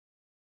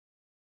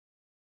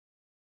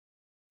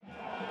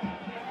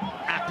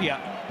Appiah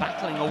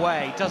battling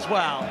away, does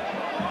well,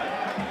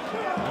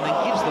 and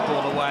then gives the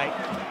ball away.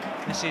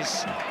 This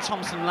is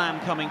Thompson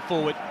Lamb coming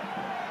forward.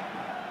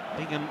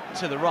 Bingham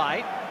to the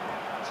right.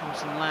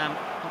 Thompson Lamb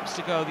wants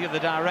to go the other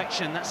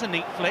direction. That's a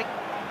neat flick.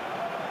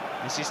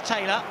 This is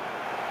Taylor.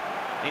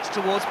 It's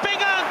towards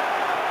Bingham.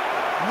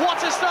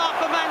 What a start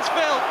for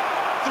Mansfield.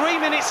 3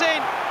 minutes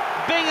in,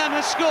 Bingham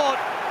has scored.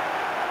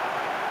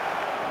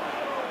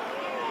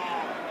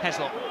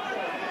 Heslop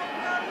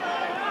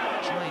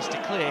tries to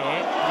clear,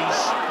 but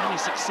he's only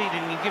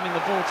succeeding in giving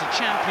the ball to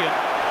Champion.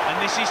 And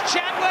this is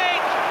Chadwick.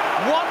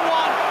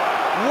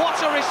 1-1. What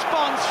a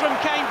response from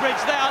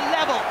Cambridge. They are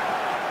level.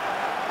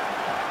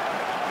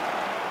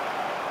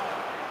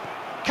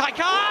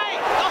 Kai.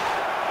 Oh.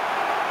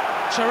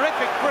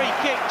 Terrific free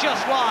kick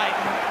just wide.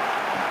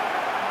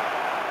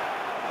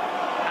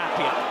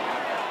 Appiah.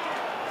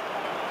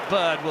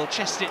 Bird will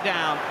chest it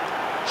down.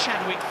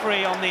 Chadwick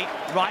free on the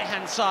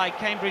right-hand side.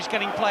 Cambridge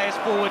getting players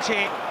forward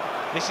here.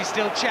 This is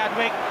still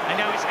Chadwick, and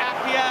now it's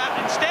Appiah,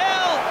 and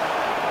still!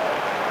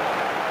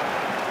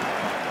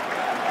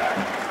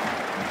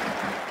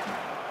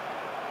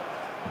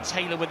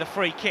 Taylor with a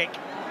free kick.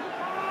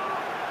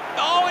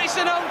 Oh, it's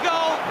an own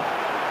goal!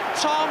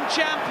 Tom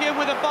Champion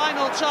with a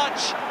final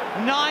touch.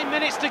 9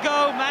 minutes to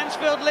go,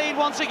 Mansfield lead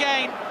once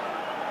again.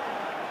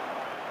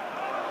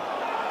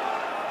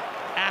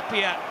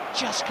 Appiah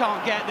just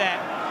can't get there.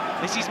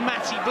 This is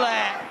Matty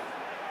Blair.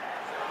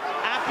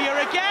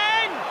 Appiah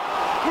again!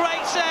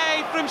 Great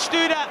save from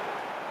Studer.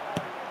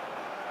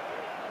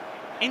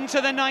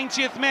 Into the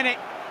 90th minute.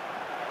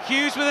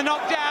 Hughes with a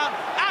knockdown.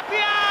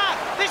 Appiah!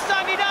 This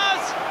time he does!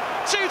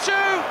 2-2.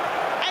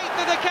 8th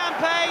of the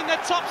campaign. The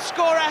top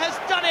scorer has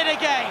done it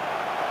again.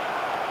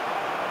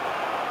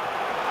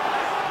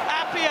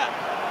 Appiah.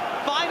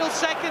 Final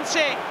seconds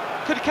here.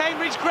 Could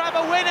Cambridge grab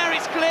a winner?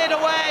 It's cleared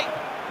away.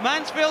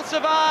 Mansfield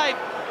survive.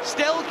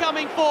 Still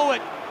coming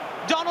forward.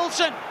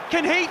 Donaldson,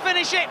 can he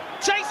finish it?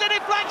 Takes a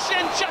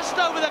deflection just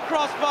over the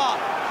crossbar.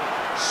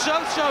 So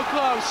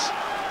close.